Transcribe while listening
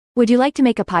Would you like to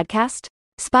make a podcast?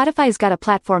 Spotify's got a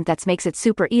platform that makes it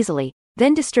super easily,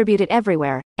 then distribute it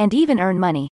everywhere, and even earn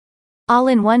money. All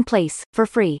in one place, for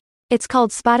free. It's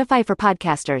called Spotify for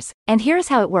Podcasters, and here's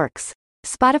how it works.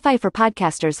 Spotify for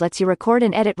Podcasters lets you record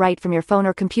and edit right from your phone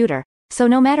or computer, so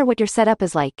no matter what your setup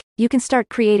is like, you can start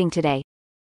creating today.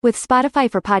 With Spotify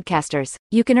for Podcasters,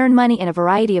 you can earn money in a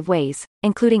variety of ways,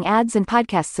 including ads and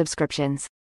podcast subscriptions.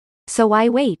 So why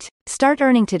wait? Start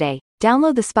earning today.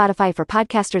 Download the Spotify for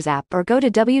Podcasters app or go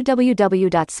to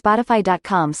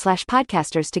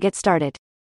www.spotify.com/podcasters to get started.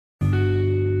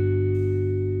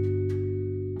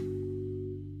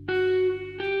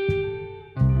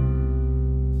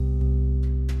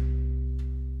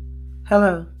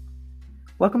 Hello.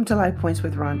 Welcome to Life Points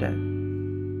with Rhonda,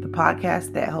 the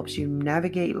podcast that helps you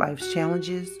navigate life's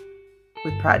challenges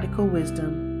with practical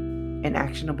wisdom and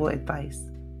actionable advice,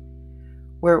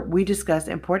 where we discuss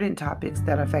important topics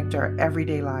that affect our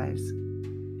everyday lives.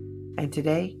 And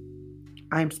today,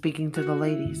 I'm speaking to the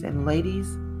ladies. And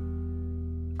ladies,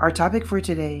 our topic for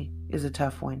today is a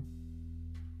tough one.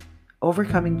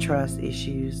 Overcoming trust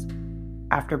issues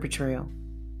after betrayal.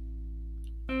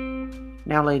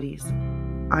 Now, ladies,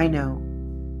 I know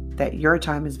that your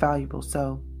time is valuable,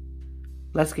 so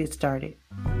let's get started.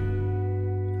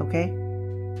 Okay?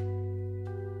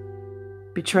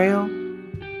 Betrayal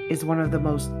is one of the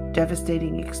most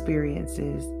devastating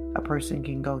experiences a person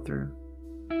can go through.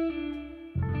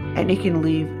 And it can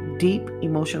leave deep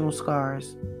emotional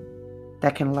scars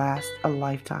that can last a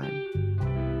lifetime.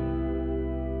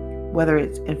 Whether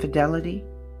it's infidelity,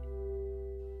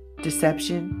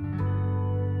 deception,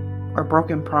 or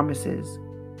broken promises,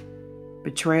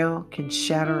 betrayal can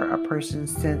shatter a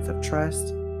person's sense of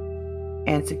trust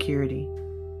and security,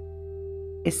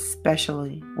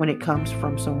 especially when it comes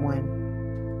from someone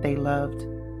they loved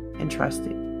and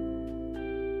trusted.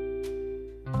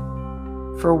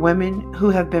 For women who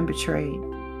have been betrayed,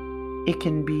 it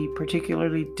can be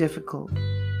particularly difficult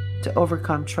to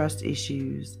overcome trust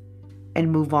issues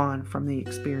and move on from the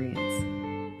experience.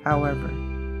 However,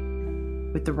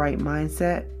 with the right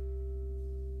mindset,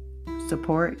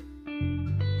 support,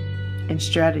 and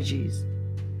strategies,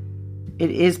 it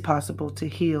is possible to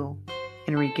heal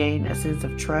and regain a sense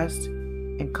of trust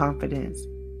and confidence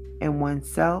in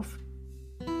oneself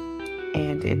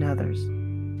and in others.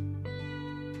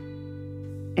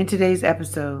 In today's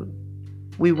episode,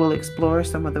 we will explore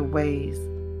some of the ways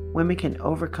women can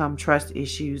overcome trust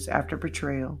issues after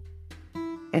betrayal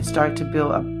and start to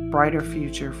build a brighter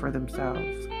future for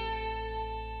themselves.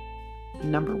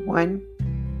 Number one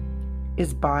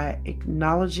is by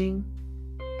acknowledging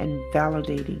and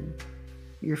validating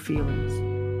your feelings.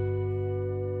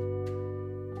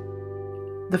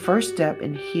 The first step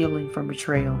in healing from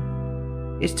betrayal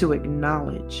is to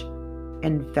acknowledge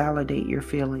and validate your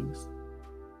feelings.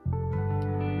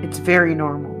 It's very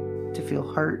normal to feel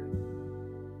hurt,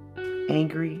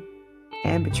 angry,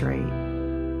 and betrayed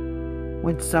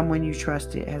when someone you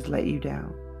trusted has let you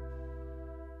down.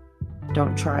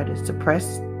 Don't try to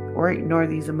suppress or ignore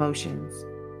these emotions,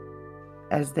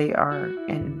 as they are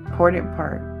an important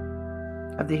part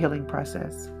of the healing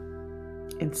process.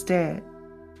 Instead,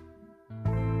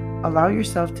 allow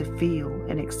yourself to feel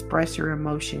and express your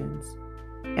emotions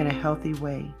in a healthy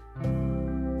way.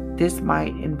 This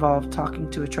might involve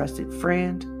talking to a trusted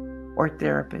friend or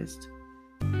therapist,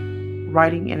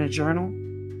 writing in a journal,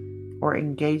 or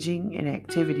engaging in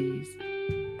activities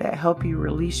that help you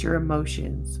release your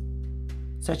emotions,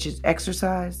 such as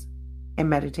exercise and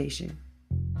meditation.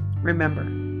 Remember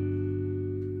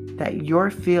that your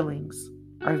feelings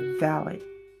are valid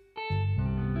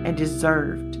and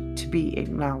deserved to be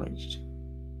acknowledged.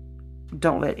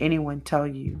 Don't let anyone tell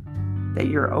you that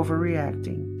you're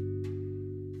overreacting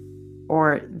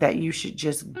or that you should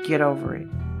just get over it.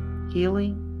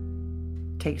 Healing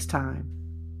takes time,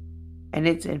 and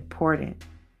it's important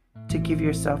to give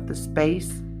yourself the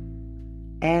space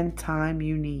and time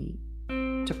you need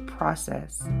to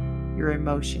process your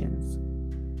emotions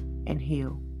and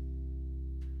heal.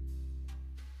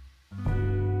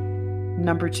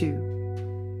 Number two,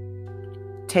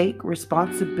 take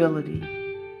responsibility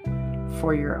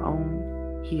for your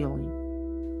own healing.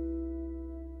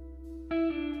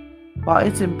 While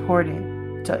it's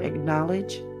important to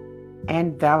acknowledge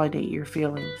and validate your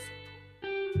feelings,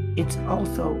 it's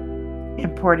also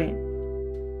important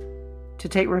to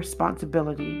take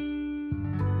responsibility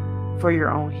for your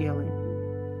own healing.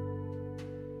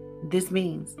 This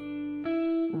means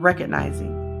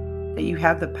recognizing that you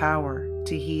have the power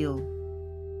to heal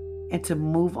and to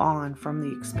move on from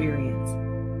the experience,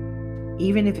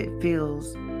 even if it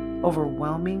feels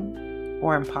overwhelming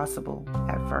or impossible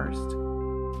at first.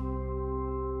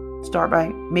 Start by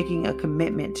making a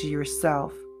commitment to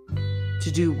yourself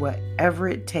to do whatever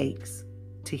it takes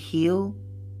to heal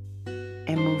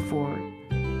and move forward.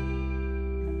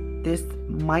 This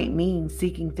might mean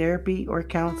seeking therapy or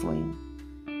counseling,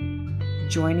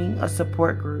 joining a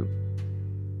support group,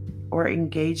 or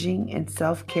engaging in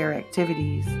self-care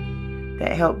activities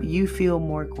that help you feel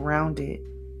more grounded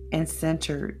and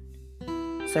centered,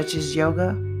 such as yoga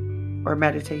or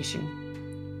meditation.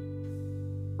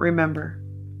 Remember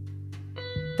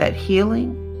that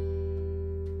healing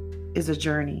is a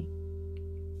journey,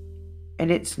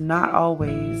 and it's not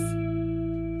always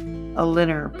a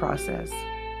linear process.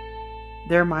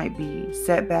 There might be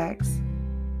setbacks,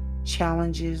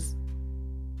 challenges,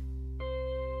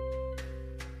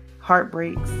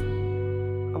 heartbreaks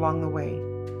along the way.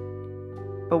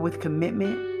 But with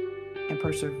commitment and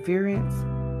perseverance,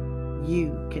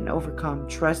 you can overcome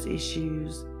trust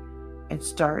issues and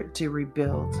start to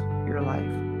rebuild your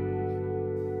life.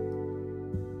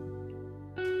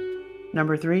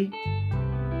 Number 3,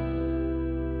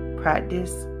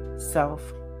 practice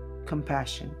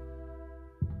self-compassion.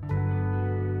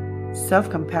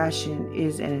 Self-compassion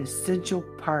is an essential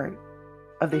part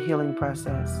of the healing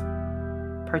process,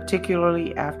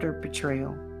 particularly after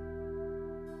betrayal.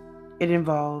 It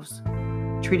involves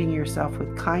treating yourself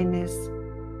with kindness,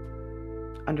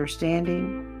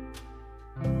 understanding,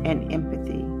 and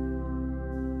empathy,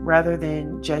 rather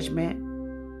than judgment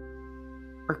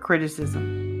or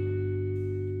criticism.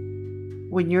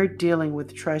 When you're dealing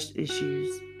with trust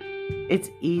issues, it's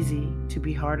easy to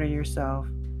be hard on yourself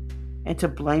and to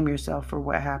blame yourself for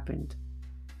what happened.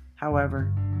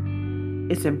 However,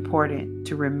 it's important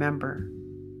to remember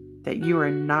that you are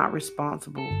not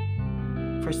responsible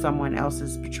for someone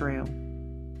else's betrayal.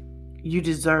 You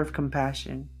deserve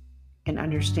compassion and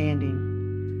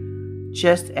understanding,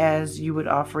 just as you would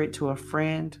offer it to a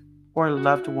friend or a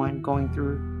loved one going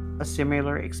through a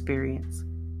similar experience.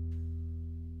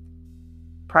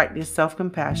 Practice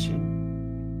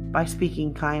self-compassion by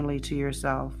speaking kindly to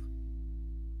yourself,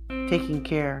 taking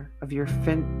care of your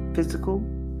physical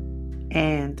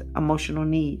and emotional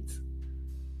needs,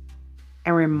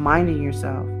 and reminding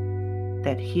yourself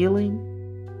that healing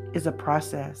is a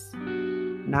process,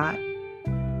 not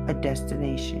a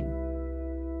destination.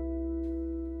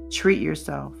 Treat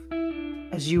yourself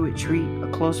as you would treat a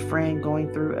close friend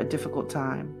going through a difficult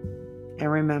time,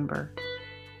 and remember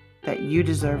that you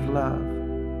deserve love,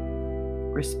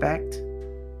 respect,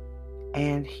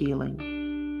 and healing.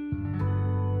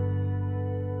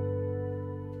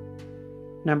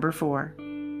 Number 4,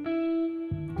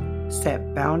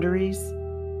 set boundaries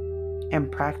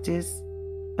and practice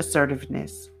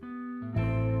assertiveness.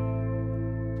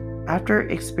 After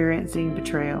experiencing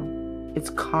betrayal, it's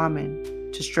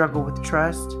common to struggle with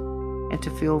trust and to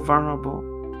feel vulnerable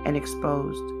and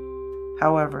exposed.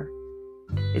 However,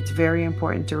 it's very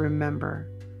important to remember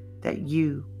that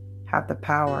you have the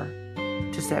power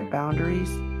to set boundaries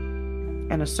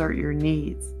and assert your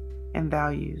needs and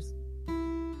values.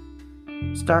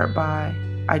 Start by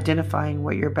identifying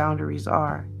what your boundaries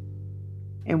are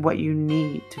and what you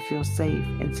need to feel safe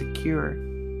and secure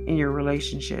in your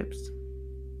relationships.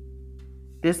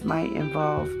 This might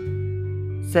involve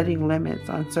setting limits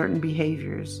on certain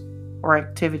behaviors or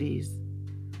activities,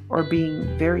 or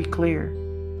being very clear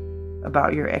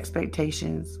about your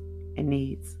expectations and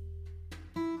needs.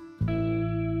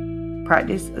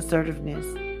 Practice assertiveness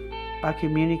by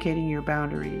communicating your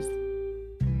boundaries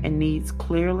and needs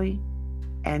clearly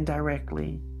and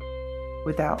directly,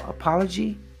 without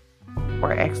apology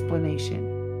or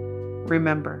explanation.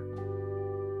 Remember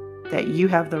that you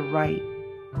have the right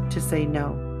to say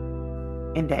no,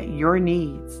 and that your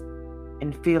needs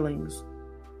and feelings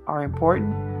are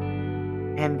important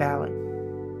and valid.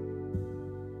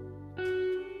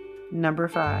 Number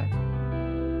 5,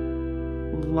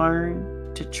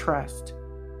 learn to trust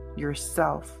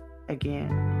yourself again.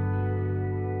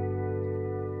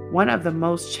 One of the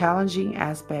most challenging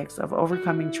aspects of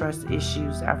overcoming trust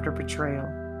issues after betrayal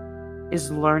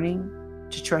is learning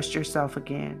to trust yourself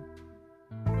again.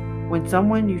 When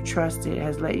someone you trusted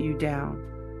has let you down,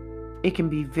 it can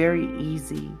be very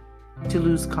easy to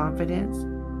lose confidence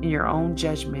in your own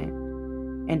judgment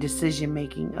and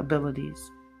decision-making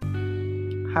abilities.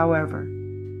 However,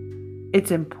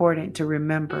 it's important to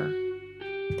remember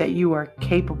that you are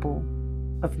capable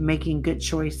of making good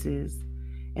choices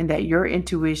and that your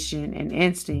intuition and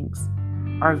instincts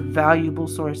are valuable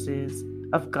sources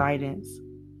of guidance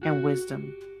and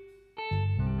wisdom.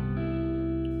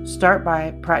 Start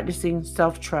by practicing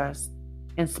self-trust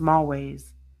in small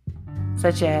ways,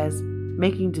 such as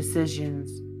making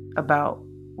decisions about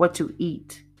what to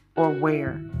eat or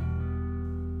wear.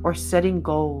 or setting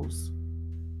goals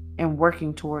and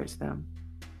working towards them.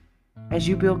 As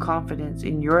you build confidence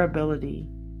in your ability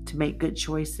to make good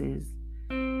choices,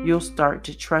 you'll start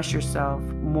to trust yourself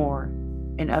more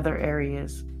in other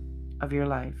areas of your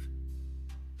life.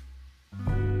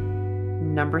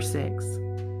 Number 6,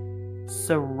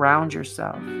 surround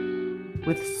yourself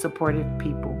with supportive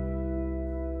people.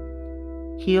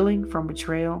 Healing from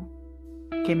betrayal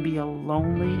can be a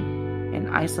lonely and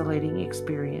isolating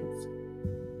experience,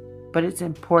 but it's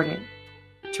important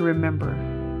to remember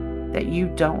that you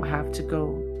don't have to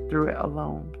go through it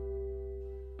alone.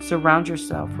 Surround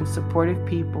yourself with supportive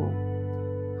people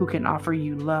who can offer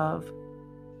you love,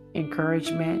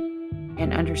 encouragement,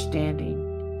 and understanding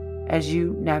as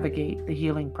you navigate the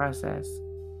healing process.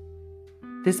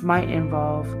 This might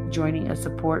involve joining a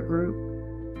support group,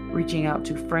 reaching out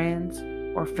to friends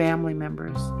or family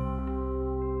members,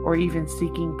 or even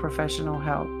seeking professional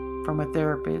help from a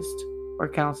therapist or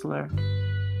counselor.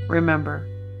 Remember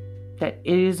that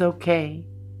it is okay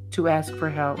to ask for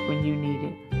help when you need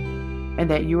it, and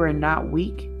that you are not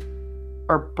weak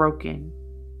or broken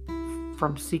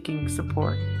from seeking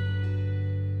support.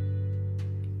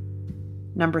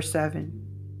 Number 7,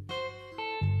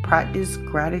 practice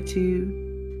gratitude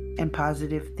and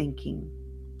positive thinking.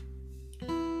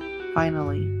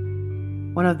 Finally,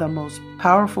 one of the most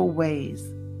powerful ways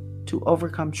to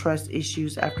overcome trust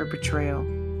issues after betrayal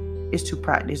is to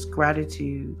practice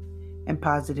gratitude and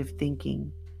positive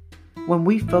thinking. When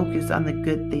we focus on the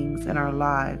good things in our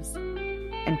lives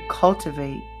and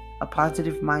cultivate a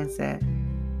positive mindset,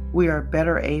 we are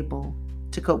better able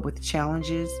to cope with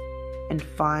challenges and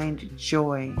find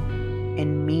joy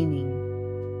and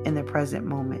meaning in the present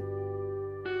moment.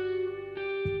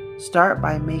 Start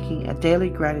by making a daily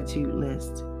gratitude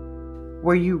list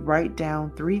where you write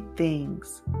down 3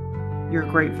 things you're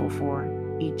grateful for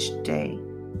each day.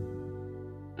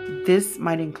 This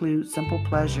might include simple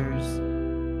pleasures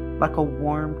like a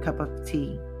warm cup of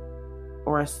tea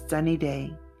or a sunny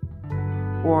day,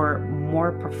 or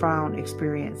more profound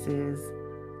experiences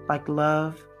like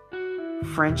love,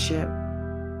 friendship,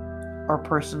 or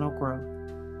personal growth.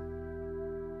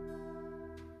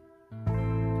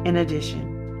 In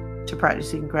addition to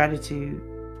practicing gratitude,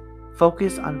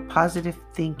 focus on positive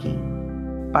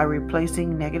thinking by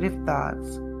replacing negative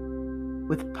thoughts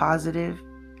with positive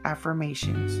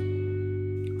affirmations.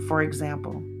 For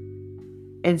example,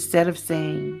 instead of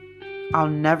saying, "I'll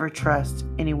never trust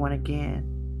anyone again,"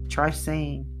 try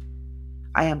saying,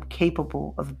 "I am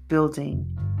capable of building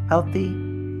healthy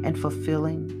and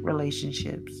fulfilling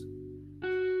relationships."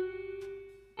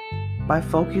 By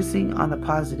focusing on the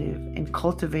positive and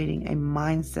cultivating a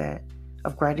mindset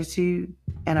of gratitude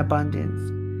and abundance,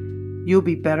 you'll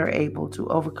be better able to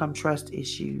overcome trust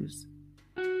issues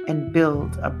and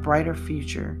build a brighter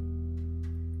future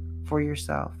for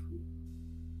yourself.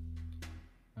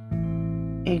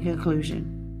 In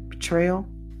conclusion, betrayal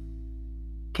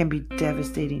can be a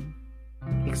devastating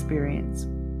experience,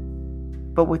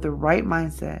 but with the right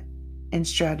mindset and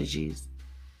strategies,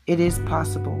 it is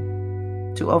possible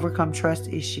to overcome trust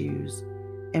issues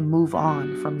and move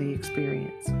on from the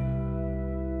experience.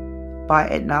 By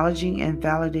acknowledging and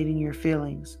validating your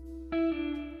feelings,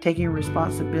 taking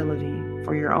responsibility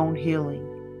for your own healing,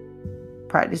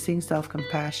 practicing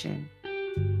self-compassion,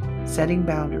 setting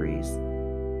boundaries,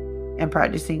 and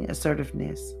practicing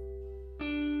assertiveness,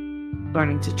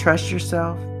 learning to trust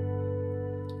yourself,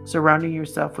 surrounding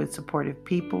yourself with supportive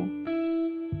people,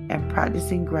 and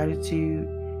practicing gratitude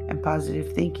and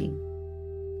positive thinking,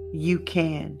 you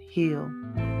can heal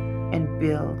and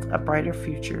build a brighter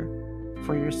future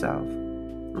for yourself.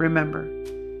 Remember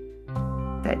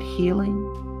that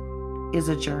healing is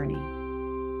a journey,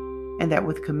 and that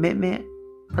with commitment,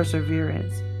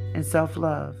 perseverance, and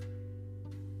self-love,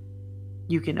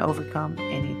 you can overcome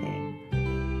anything.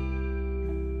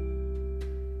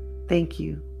 Thank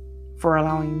you for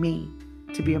allowing me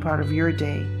to be a part of your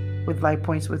day with Life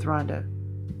Points with Rhonda.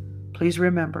 Please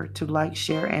remember to like,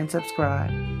 share, and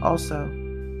subscribe. Also,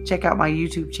 check out my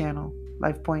YouTube channel,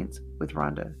 Life Points with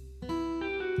Rhonda.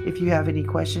 If you have any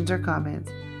questions or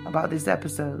comments about this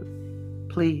episode,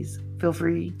 please feel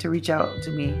free to reach out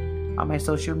to me on my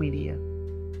social media.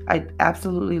 I'd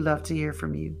absolutely love to hear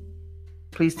from you.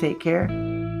 Please take care,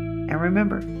 and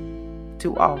remember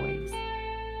to always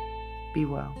be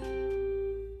well.